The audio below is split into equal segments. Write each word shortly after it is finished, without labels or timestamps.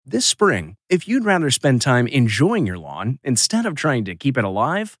This spring, if you'd rather spend time enjoying your lawn instead of trying to keep it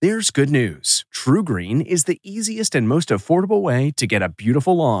alive, there's good news. TruGreen is the easiest and most affordable way to get a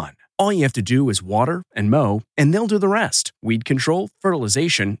beautiful lawn. All you have to do is water and mow, and they'll do the rest. Weed control,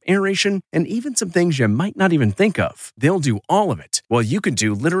 fertilization, aeration, and even some things you might not even think of. They'll do all of it, while you can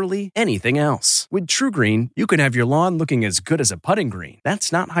do literally anything else. With TruGreen, you can have your lawn looking as good as a putting green.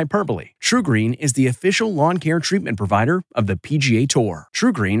 That's not hyperbole. TruGreen is the official lawn care treatment provider of the PGA Tour.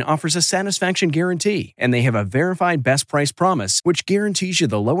 TruGreen offers a satisfaction guarantee, and they have a verified best price promise, which guarantees you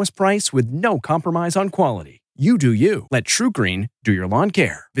the lowest price with no compromise on quality. You do you. Let TruGreen do your lawn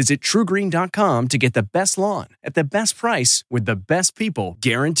care. Visit TruGreen.com to get the best lawn at the best price with the best people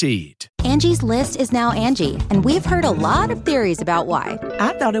guaranteed. Angie's List is now Angie, and we've heard a lot of theories about why.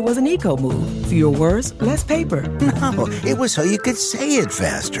 I thought it was an eco move. Fewer words, less paper. No, it was so you could say it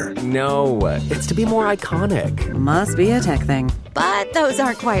faster. No, it's to be more iconic. Must be a tech thing. But those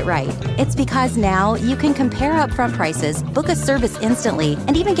aren't quite right. It's because now you can compare upfront prices, book a service instantly,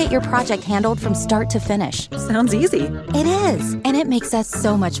 and even get your project handled from start to finish. Sounds easy. It is, and it makes us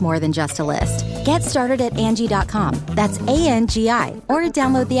so much more than just a list. Get started at Angie.com. That's ANGI, or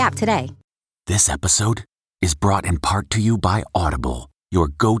download the app today. This episode is brought in part to you by Audible, your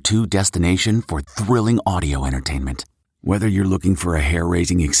go-to destination for thrilling audio entertainment. Whether you're looking for a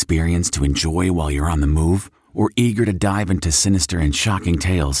hair-raising experience to enjoy while you're on the move, or eager to dive into sinister and shocking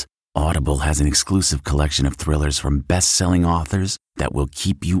tales, Audible has an exclusive collection of thrillers from best-selling authors that will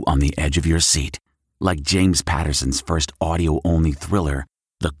keep you on the edge of your seat. Like James Patterson's first audio-only thriller,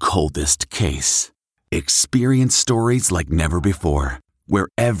 The Coldest Case. Experience stories like never before, where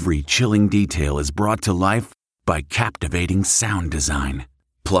every chilling detail is brought to life by captivating sound design.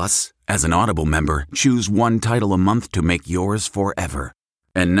 Plus, as an Audible member, choose one title a month to make yours forever.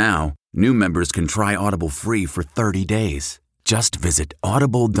 And now, new members can try Audible free for 30 days. Just visit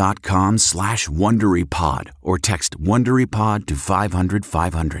audible.com/WonderyPod or text WonderyPod to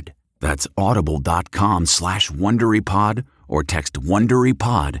 500-500. That's audible.com/WonderyPod or text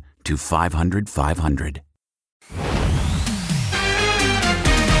WonderyPod to 500-500.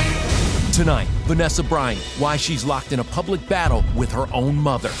 Tonight, Vanessa Bryant, why she's locked in a public battle with her own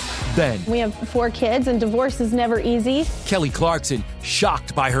mother. Then, we have 4 kids and divorce is never easy. Kelly Clarkson,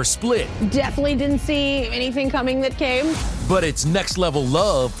 shocked by her split. Definitely didn't see anything coming that came. But it's next level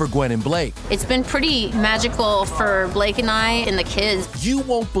love for Gwen and Blake. It's been pretty magical for Blake and I and the kids. You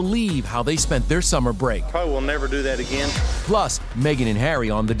won't believe how they spent their summer break. Probably will never do that again. Plus, Meghan and Harry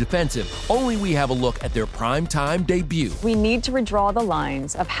on the defensive. Only we have a look at their primetime debut. We need to redraw the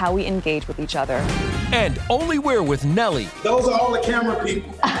lines of how we engage with each other. And only we're with Nelly. Those are all the camera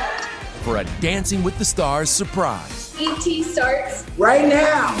people. For a Dancing with the Stars surprise. ET starts right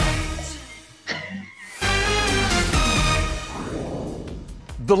now.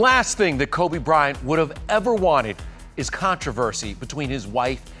 The last thing that Kobe Bryant would have ever wanted is controversy between his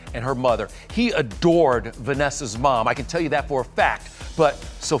wife and her mother. He adored Vanessa's mom. I can tell you that for a fact. But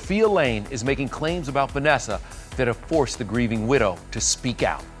Sophia Lane is making claims about Vanessa that have forced the grieving widow to speak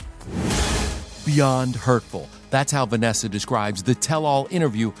out. Beyond hurtful. That's how Vanessa describes the tell-all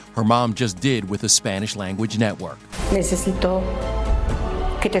interview her mom just did with a Spanish-language network. Necesito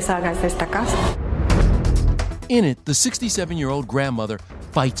que te salgas de esta casa. In it, the 67-year-old grandmother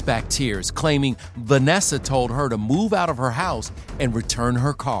fights back tears, claiming Vanessa told her to move out of her house and return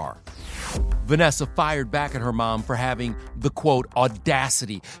her car. Vanessa fired back at her mom for having the, quote,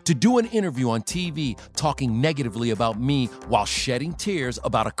 audacity to do an interview on TV talking negatively about me while shedding tears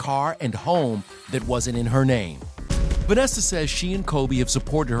about a car and home that wasn't in her name. Vanessa says she and Kobe have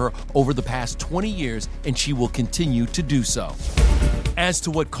supported her over the past 20 years and she will continue to do so. As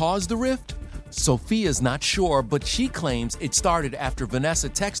to what caused the rift, Sophia's not sure, but she claims it started after Vanessa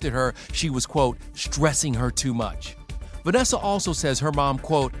texted her she was, quote, stressing her too much. Vanessa also says her mom,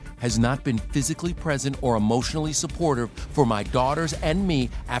 quote, has not been physically present or emotionally supportive for my daughters and me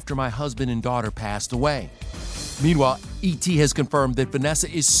after my husband and daughter passed away. Meanwhile, ET has confirmed that Vanessa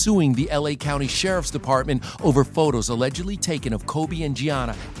is suing the LA County Sheriff's Department over photos allegedly taken of Kobe and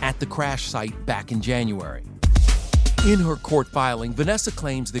Gianna at the crash site back in January. In her court filing, Vanessa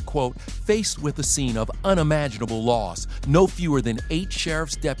claims that, quote, faced with a scene of unimaginable loss, no fewer than 8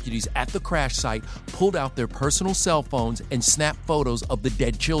 sheriff's deputies at the crash site pulled out their personal cell phones and snapped photos of the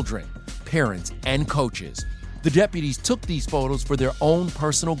dead children, parents, and coaches. The deputies took these photos for their own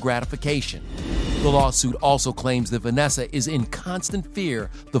personal gratification. The lawsuit also claims that Vanessa is in constant fear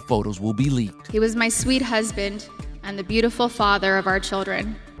the photos will be leaked. He was my sweet husband and the beautiful father of our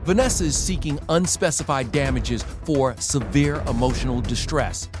children. Vanessa is seeking unspecified damages for severe emotional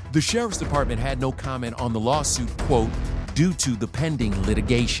distress. The Sheriff's Department had no comment on the lawsuit, quote, due to the pending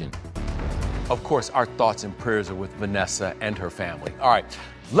litigation. Of course, our thoughts and prayers are with Vanessa and her family. All right,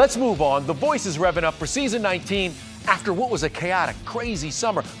 let's move on. The Voice is revving up for season 19 after what was a chaotic, crazy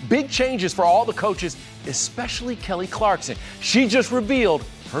summer. Big changes for all the coaches, especially Kelly Clarkson. She just revealed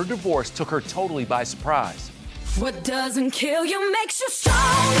her divorce took her totally by surprise. What doesn't kill you makes you stronger.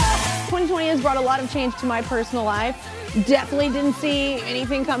 2020 has brought a lot of change to my personal life. Definitely didn't see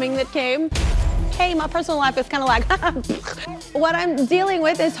anything coming that came. Hey, my personal life is kind of like, what I'm dealing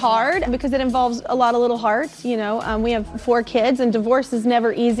with is hard because it involves a lot of little hearts. You know, we have 4 kids and divorce is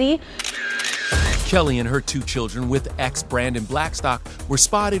never easy. Kelly and her 2 children with ex Brandon Blackstock were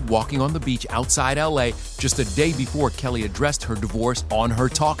spotted walking on the beach outside LA just a day before Kelly addressed her divorce on her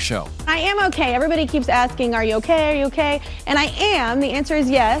talk show. I am okay. Everybody keeps asking, are you okay? Are you okay? And I am. The answer is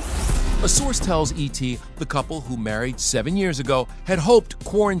yes. A source tells ET the couple who married 7 years ago had hoped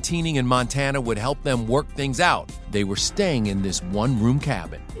quarantining in Montana would help them work things out. They were staying in this one-room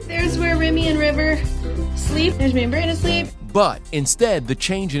cabin. There's where Remy and River sleep. There's me and Brandon sleep. But instead, the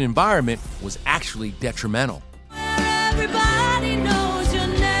change in environment was actually detrimental. Everybody knows your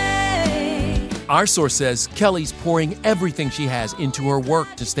name. Our source says Kelly's pouring everything she has into her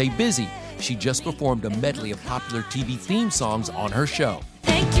work to stay busy. She just performed a medley of popular TV theme songs on her show.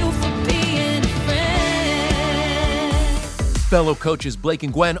 Thank you for being a friend. Fellow coaches Blake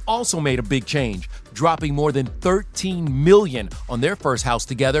and Gwen also made a big change, dropping more than $13 million on their first house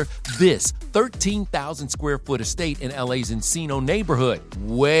together, this 13,000 square foot estate in LA's Encino neighborhood.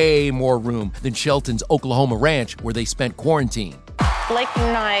 Way more room than Shelton's Oklahoma ranch where they spent quarantine. Blake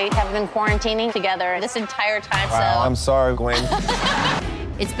and I have been quarantining together this entire time. Wow, I'm sorry, Gwen.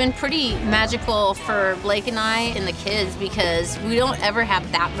 It's been pretty magical for Blake and I and the kids because we don't ever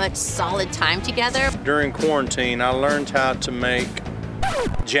have that much solid time together. During quarantine, I learned how to make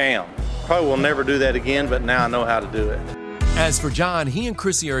jam. Probably will never do that again, but now I know how to do it. As for John, he and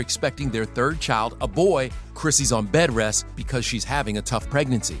Chrissy are expecting their 3rd child, a boy. Chrissy's on bed rest because she's having a tough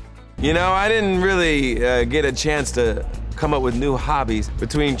pregnancy. You know, I didn't really get a chance to come up with new hobbies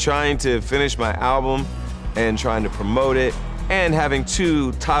between trying to finish my album and trying to promote it and having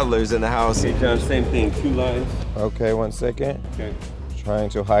 2 toddlers in the house. Okay, John, same thing, 2 lines. Okay, 1 second. Okay. Trying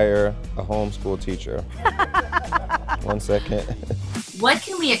to hire a homeschool teacher. 1 second. What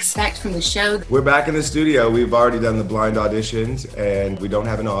can we expect from the show? We're back in the studio. We've already done the blind auditions and we don't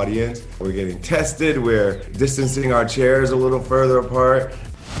have an audience. We're getting tested. We're distancing our chairs a little further apart.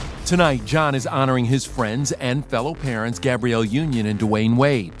 Tonight, John is honoring his friends and fellow parents, Gabrielle Union and Dwayne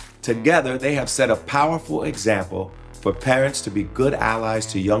Wade. Together, they have set a powerful example for parents to be good allies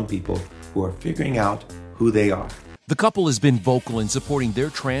to young people who are figuring out who they are. The couple has been vocal in supporting their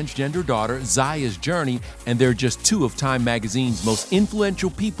transgender daughter, Zaya's journey, and they're just 2 of Time Magazine's most influential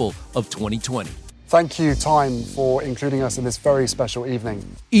people of 2020. Thank you, Time, for including us in this very special evening.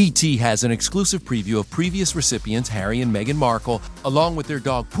 E.T. has an exclusive preview of previous recipients, Harry and Meghan Markle, along with their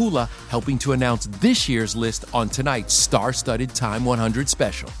dog Pula, helping to announce this year's list on tonight's star-studded Time 100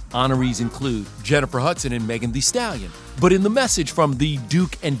 special. Honorees include Jennifer Hudson and Megan Thee Stallion. But in the message from the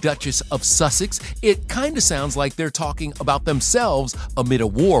Duke and Duchess of Sussex, it kind of sounds like they're talking about themselves amid a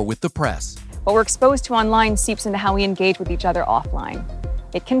war with the press. What we're exposed to online seeps into how we engage with each other offline.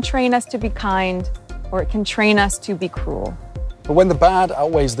 It can train us to be kind, or it can train us to be cruel. But when the bad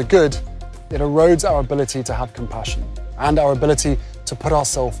outweighs the good, it erodes our ability to have compassion and our ability to put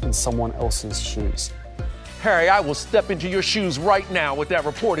ourselves in someone else's shoes. Harry, I will step into your shoes right now with that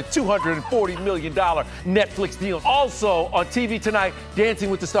reported $240 million Netflix deal. Also on TV tonight,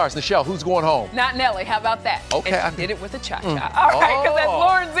 Dancing with the Stars. Michelle, who's going home? Not Nelly. How about that? Okay. And she did it with a cha-cha. All right, because as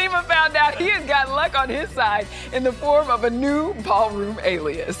Lauren Zima found out, he has got luck on his side in the form of a new ballroom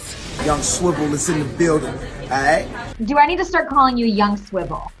alias. Young Swivel is in the building, all right? Do I need to start calling you Young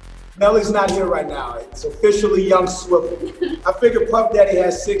Swivel? Nelly's not here right now. It's officially Young Swivel. I figure Puff Daddy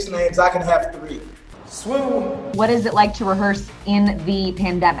has 6 names. I can have 3. Swivel. What is it like to rehearse in the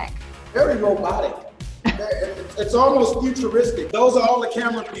pandemic? Very robotic. It's almost futuristic. Those are all the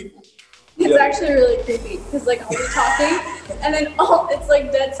camera people. It's actually really creepy because like I'll be talking and then it's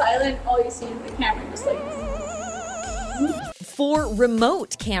like dead silent. All you see is the camera just like. 4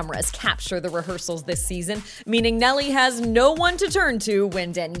 remote cameras capture the rehearsals this season, meaning Nelly has no one to turn to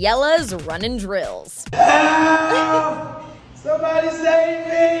when Daniela's running drills. Help! Somebody save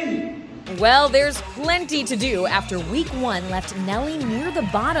me! Well, there's plenty to do after week 1 left Nelly near the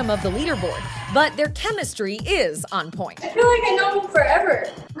bottom of the leaderboard, but their chemistry is on point. I feel like I know him forever.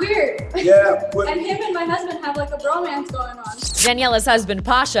 Weird. Yeah. And him and my husband have like a bromance going on. Daniela's husband,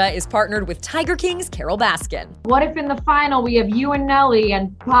 Pasha, is partnered with Tiger King's Carol Baskin. What if in the final we have you and Nelly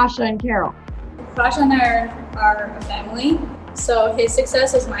and Pasha and Carol? Crush and I are a family, so his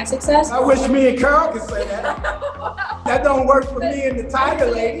success is my success. I wish me and Carl could say that. That don't work for me and the Tiger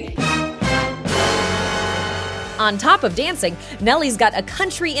Lady. On top of dancing, Nelly's got a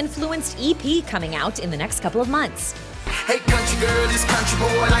country-influenced EP coming out in the next couple of months. Hey, country girl, this country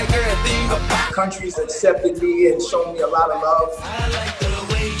boy, like everything about. Country's accepted me and shown me a lot of love. I like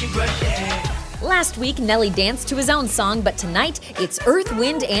the way you brush your hair. Last week, Nelly danced to his own song, but tonight, it's Earth,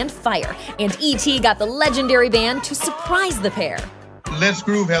 Wind, and Fire. And E.T. got the legendary band to surprise the pair. Let's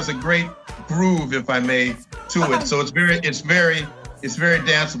Groove has a great groove, if I may, to it. So it's very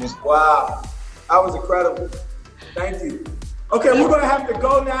danceable. Wow, that was incredible. Thank you. Okay, we're gonna have to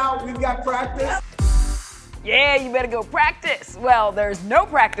go now. We've got practice. Yeah, you better go practice. Well, there's no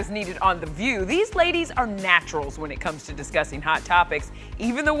practice needed on The View. These ladies are naturals when it comes to discussing hot topics,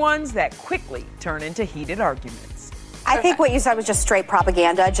 even the ones that quickly turn into heated arguments. I think what you said was just straight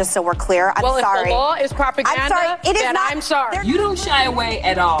propaganda, just so we're clear. I'm sorry. Well, if the law is propaganda, I'm sorry. It is then not. I'm sorry. You don't shy away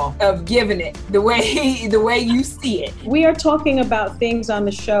at all of giving it the way you see it. We are talking about things on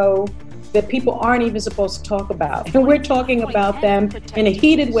the show that people aren't even supposed to talk about. And we're talking about them in a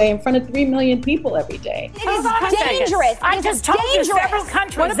heated way in front of 3 million people every day. It is dangerous. I just told you several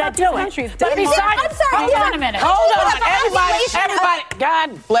countries that do it. But besides, I'm sorry. Hold on a minute. Hold on, everybody,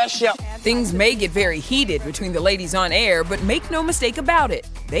 God bless you. Things may get very heated between the ladies on air, but make no mistake about it,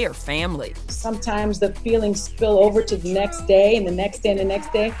 they are family. Sometimes the feelings spill over to the next day and the next day and the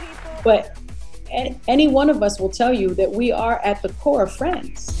next day. But any one of us will tell you that we are at the core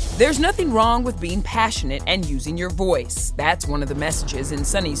friends. There's nothing wrong with being passionate and using your voice. That's one of the messages in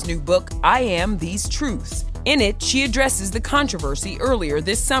Sunny's new book, I Am These Truths. In it, she addresses the controversy earlier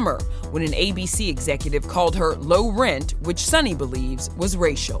this summer when an ABC executive called her low rent, which Sunny believes was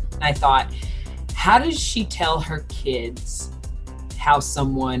racial. I thought, how does she tell her kids how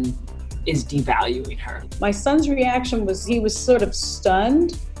someone is devaluing her? My son's reaction was he was sort of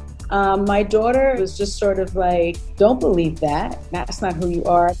stunned. My daughter was just sort of like, don't believe that. That's not who you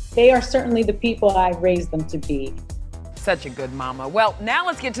are. They are certainly the people I raised them to be. Such a good mama. Well, now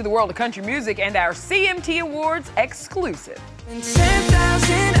let's get to the world of country music and our CMT Awards exclusive.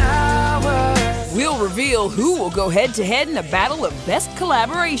 We'll reveal who will go head-to-head in a battle of best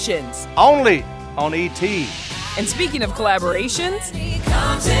collaborations. Only on ET. And speaking of collaborations,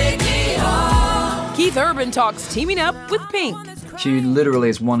 Keith Urban talks teaming up with Pink. She literally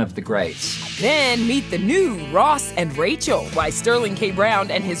is one of the greats. Then meet the new Ross and Rachel, why Sterling K. Brown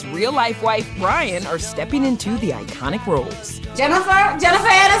and his real-life wife, Brian, are stepping into the iconic roles. Jennifer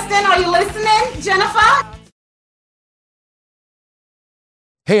Aniston, are you listening? Jennifer?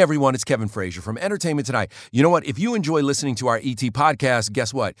 Hey everyone, it's Kevin Frazier from Entertainment Tonight. You know what? If you enjoy listening to our ET podcast,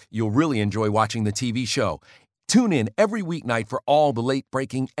 guess what? You'll really enjoy watching the TV show. Tune in every weeknight for all the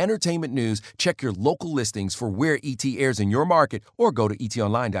late-breaking entertainment news. Check your local listings for where ET airs in your market or go to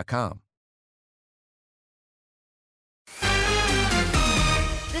etonline.com.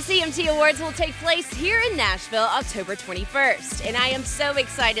 The CMT Awards will take place here in Nashville October 21st, and I am so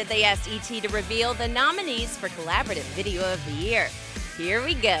excited they asked ET to reveal the nominees for Collaborative Video of the Year. Here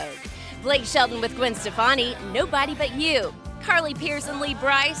we go. Blake Shelton with Gwen Stefani, Nobody But You. Carly Pearce and Lee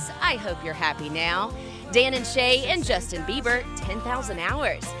Brice, I Hope You're Happy Now. Dan and Shay and Justin Bieber, 10,000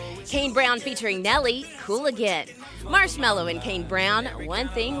 Hours. Kane Brown featuring Nelly, Cool Again. Marshmello and Kane Brown, One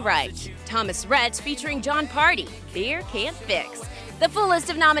Thing Right. Thomas Rhett featuring John Party, Fear Can't Fix. The full list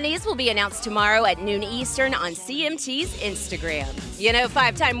of nominees will be announced tomorrow at noon Eastern on CMT's Instagram. You know,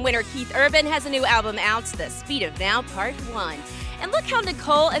 5-time winner Keith Urban has a new album out, The Speed of Now Part 1. And look how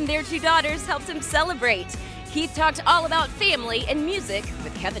Nicole and their 2 daughters helped him celebrate. Keith talked all about family and music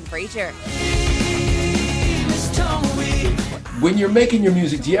with Kevin Frazier. When you're making your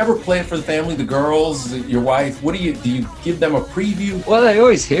music, do you ever play it for the family, the girls, your wife? Do you give them a preview? Well, they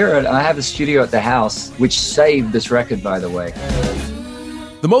always hear it. I have a studio at the house, which saved this record, by the way.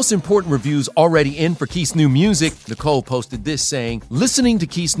 The most important reviews already in for Keith's new music. Nicole posted this saying, listening to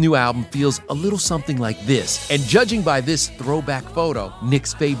Keith's new album feels a little something like this. And judging by this throwback photo,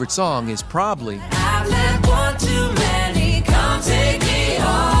 Nick's favorite song is probably I've Let One Too Many Come Take Me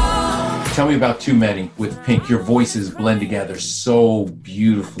Home. Tell me about Too Many with Pink. Your voices blend together so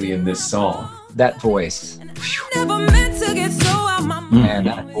beautifully in this song. That voice. Never meant to get so out my mind. Man,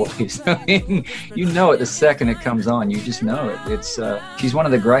 that voice. I mean, you know it the second it comes on. You just know it. It's she's one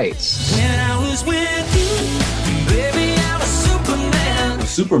of the greats. When I was with you, baby, I was Superman.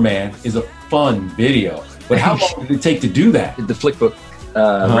 Superman is a fun video, but how long did it take to do that? The Flickbook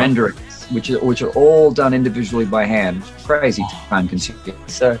renderings, which are all done individually by hand. Crazy time consuming.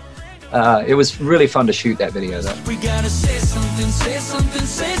 So It was really fun to shoot that video, though. We gotta say something, say something,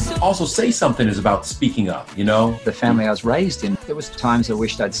 say something. Also, say something is about speaking up, you know? The family I was raised in, there was times I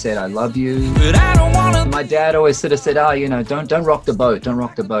wished I'd said I love you. But I don't wanna. My dad always sort of said, don't rock the boat,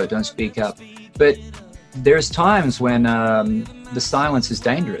 don't speak up. But there's times when the silence is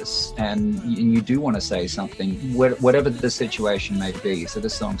dangerous and you do want to say something, whatever the situation may be. So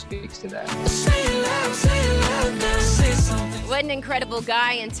this song speaks to that. Say it loud, say it loud, now say something. What an incredible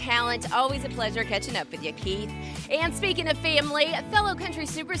guy and talent. Always a pleasure catching up with you, Keith. And speaking of family, fellow country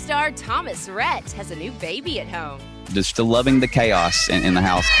superstar Thomas Rhett has a new baby at home. Just loving the chaos in the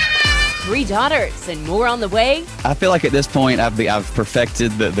house. 3 daughters and more on the way. I feel like at this point I've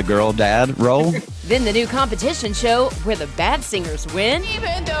perfected the girl dad role. Then the new competition show where the bad singers win.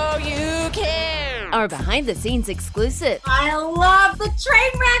 Even though you care. Our behind the scenes exclusive. I love the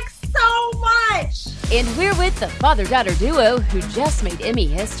train wreck so much. And we're with the father-daughter duo who just made Emmy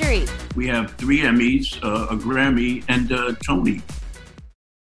history. We have 3 Emmys, a Grammy, and a Tony.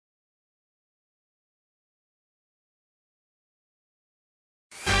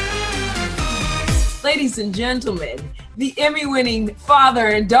 Ladies and gentlemen, the Emmy-winning father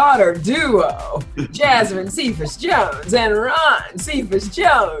and daughter duo, Jasmine Cephas-Jones and Ron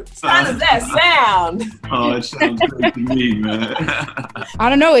Cephas-Jones. How does that sound? Oh, it sounds good to me, man. I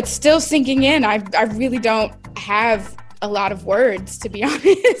don't know. It's still sinking in. I really don't have a lot of words, to be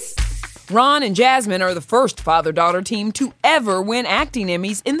honest. Ron and Jasmine are the first father-daughter team to ever win acting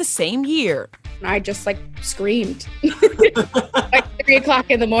Emmys in the same year. I just screamed like 3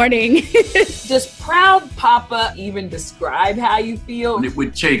 o'clock in the morning. Does Proud Papa even describe how you feel? And it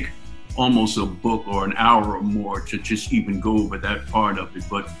would take almost a book or an hour or more to just even go over that part of it,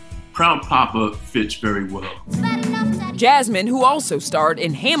 but Proud Papa fits very well. Jasmine, who also starred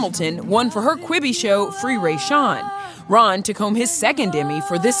in Hamilton, won for her Quibi show Free Ray Sean. Ron took home his 2nd Emmy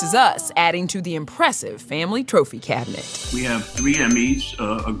for This Is Us, adding to the impressive family trophy cabinet. We have 3 Emmys,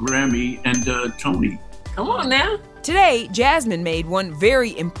 a Grammy, and a Tony. Come on now. Today, Jasmine made one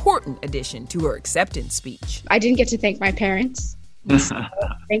very important addition to her acceptance speech. I didn't get to thank my parents. So,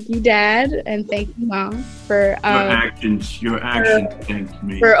 thank you, Dad, and thank you, Mom, for your actions thanked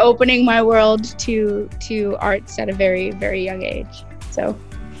me. For opening my world to arts at a very, very young age. So,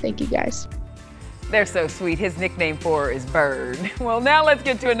 thank you, guys. They're so sweet. His nickname for her is Bird. Well, now let's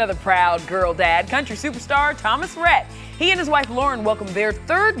get to another proud girl dad, country superstar Thomas Rhett. He and his wife Lauren welcomed their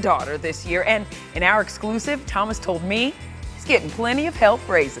 3rd daughter this year, and in our exclusive, Thomas told me he's getting plenty of help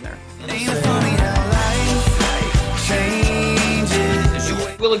raising her.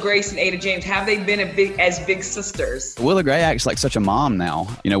 Willa Grace and Ada James, have they been as big sisters? Willa Gray acts like such a mom now.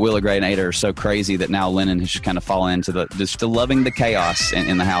 You know, Willa Gray and Ada are so crazy that now Lennon has just kind of fallen into just loving the chaos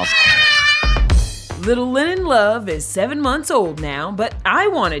in the house. Little Lennon Love is 7 months old now, but I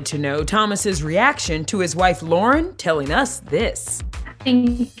wanted to know Thomas's reaction to his wife Lauren telling us this. I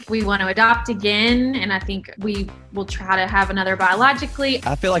think we want to adopt again, and I think we will try to have another biologically.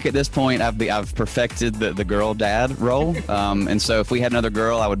 I feel like at this point I've perfected the girl dad role, and so if we had another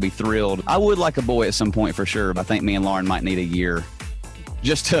girl, I would be thrilled. I would like a boy at some point for sure, but I think me and Lauren might need a year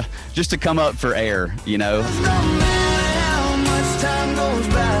just to come up for air, you know.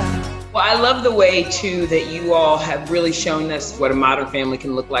 Well, I love the way, too, that you all have really shown us what a modern family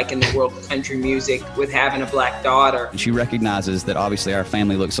can look like in the world of country music with having a black daughter. She recognizes that obviously our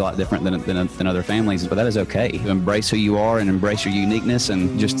family looks a lot different than other families, but that is okay. You embrace who you are and embrace your uniqueness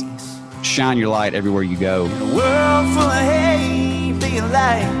and just shine your light everywhere you go. In a world full of hate, being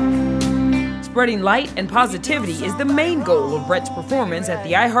light. Spreading light and positivity is the main goal of Rhett's performance at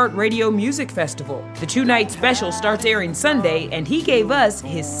the iHeartRadio Music Festival. The 2-night special starts airing Sunday, and he gave us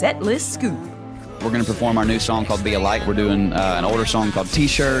his set list scoop. We're going to perform our new song called Be a Light. We're doing an older song called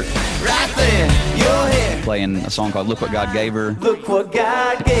T-Shirt. Right there, you're here. Playing a song called Look What God Gave Her. Look what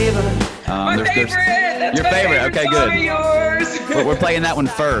God gave her. My favorite. That's your my favorite. Okay, good. Yours. We're playing that one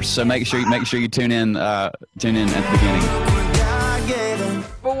first, so make sure you tune in at the beginning.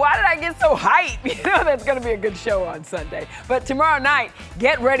 But why did I get so hyped? You know that's going to be a good show on Sunday. But tomorrow night,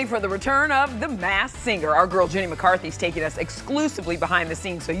 get ready for the return of The Masked Singer. Our girl Jenny McCarthy's taking us exclusively behind the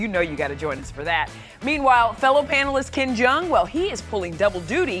scenes, so you know you got to join us for that. Meanwhile, fellow panelist Ken Jeong, well, he is pulling double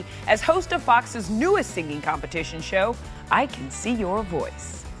duty as host of Fox's newest singing competition show, I Can See Your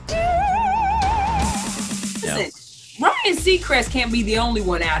Voice. Listen, Ryan Seacrest can't be the only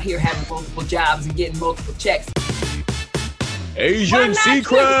one out here having multiple jobs and getting multiple checks. Asian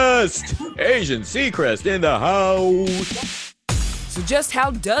Seacrest in the house. So just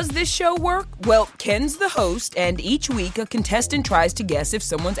how does this show work? Well, Ken's the host, and each week a contestant tries to guess if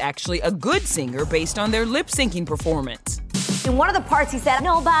someone's actually a good singer based on their lip-syncing performance. In one of the parts, he said,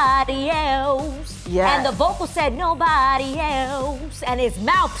 nobody else. Yes. And the vocal said, nobody else. And his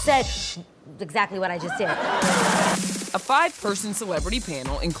mouth said exactly what I just did. A 5-person celebrity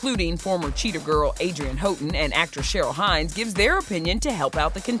panel, including former Cheetah Girl Adrienne Houghton and actress Cheryl Hines, gives their opinion to help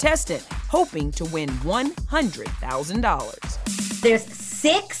out the contestant, hoping to win $100,000. There's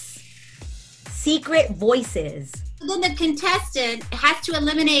 6 secret voices. Then the contestant has to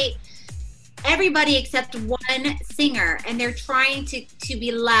eliminate everybody except one singer, and they're trying to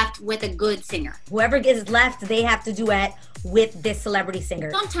be left with a good singer. Whoever is left, they have to duet with this celebrity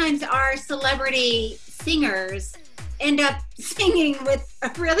singer. Sometimes our celebrity singers end up singing with a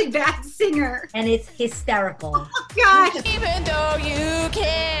really bad singer. And it's hysterical. Oh, gosh. Even though you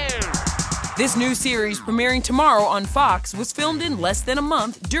care. This new series, premiering tomorrow on Fox, was filmed in less than a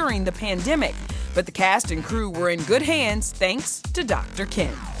month during the pandemic. But the cast and crew were in good hands thanks to Dr.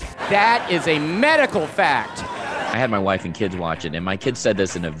 Ken. That is a medical fact. I had my wife and kids watch it, and my kid said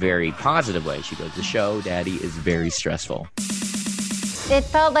this in a very positive way. She goes, the show, Daddy, is very stressful. It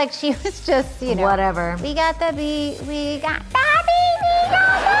felt like she was just, whatever. We got the beat, we got the beat, we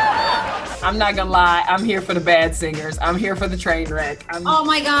got the beat. I'm not gonna lie, I'm here for the bad singers. I'm here for the train wreck. Oh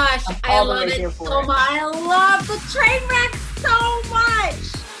my gosh, I love it so much. I love the train wreck so much.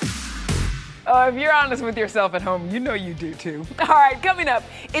 If you're honest with yourself at home, you know you do too. All right, coming up,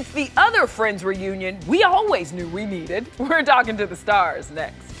 it's the other Friends reunion we always knew we needed. We're talking to the stars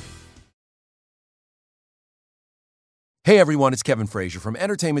next. Hey everyone, it's Kevin Frazier from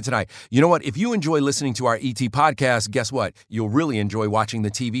Entertainment Tonight. You know what? If you enjoy listening to our ET podcast, guess what? You'll really enjoy watching the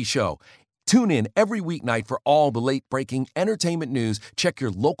TV show. Tune in every weeknight for all the late-breaking entertainment news. Check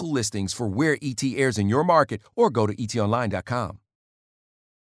your local listings for where ET airs in your market or go to etonline.com.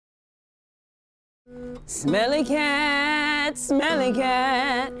 Smelly cat,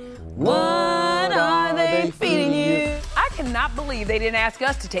 what are they feeding you? I cannot believe they didn't ask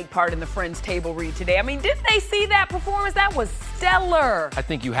us to take part in the Friends table read today. I mean, didn't they see that performance? That was stellar. I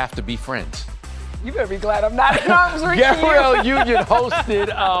think you have to be friends. You better be glad I'm not in arms reach. Gabrielle Union hosted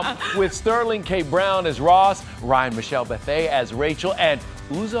with Sterling K. Brown as Ross, Ryan Michelle Bethay as Rachel, and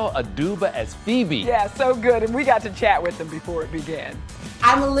Uzo Aduba as Phoebe. Yeah, so good. And we got to chat with them before it began.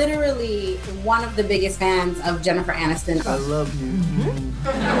 I'm literally one of the biggest fans of Jennifer Aniston. I love you. Mm-hmm.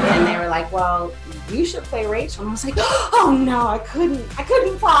 And they were like, well, you should play Rachel. And I was like, oh no, I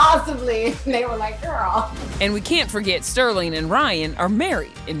couldn't possibly. And they were like, girl. And we can't forget Sterling and Ryan are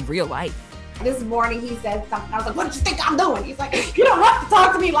married in real life. This morning he said something. I was like, what did you think I'm doing? He's like, you don't have to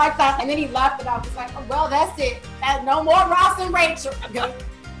talk to me like that. And then he left and I was like, oh, well, that's it. No more Ross and Rachel. No,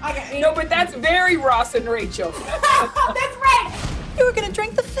 but that's very Ross and Rachel. That's right. You were gonna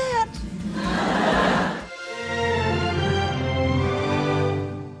drink the fat.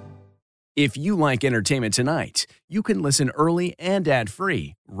 If you like Entertainment Tonight, you can listen early and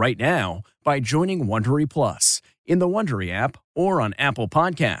ad-free right now by joining Wondery Plus in the Wondery app or on Apple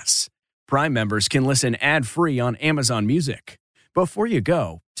Podcasts. Prime members can listen ad-free on Amazon Music. Before you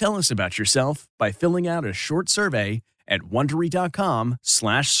go, tell us about yourself by filling out a short survey at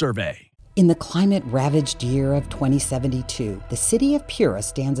Wondery.com/survey. In the climate-ravaged year of 2072, the city of Pura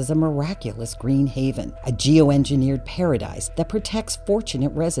stands as a miraculous green haven, a geoengineered paradise that protects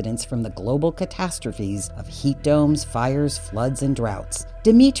fortunate residents from the global catastrophes of heat domes, fires, floods, and droughts.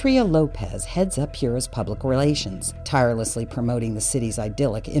 Demetria Lopez heads up Pura's public relations, tirelessly promoting the city's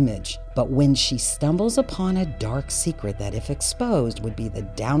idyllic image. But when she stumbles upon a dark secret that, if exposed, would be the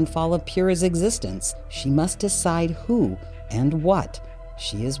downfall of Pura's existence, she must decide who and what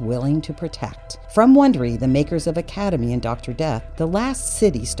she is willing to protect. From Wondery, the makers of Academy and Dr. Death, The Last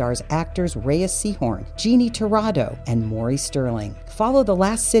City stars actors Reyes Sehorn, Jeannie Torrado, and Maury Sterling. Follow The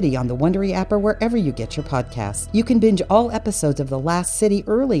Last City on the Wondery app or wherever you get your podcasts. You can binge all episodes of The Last City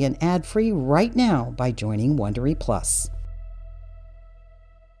early and ad-free right now by joining Wondery Plus.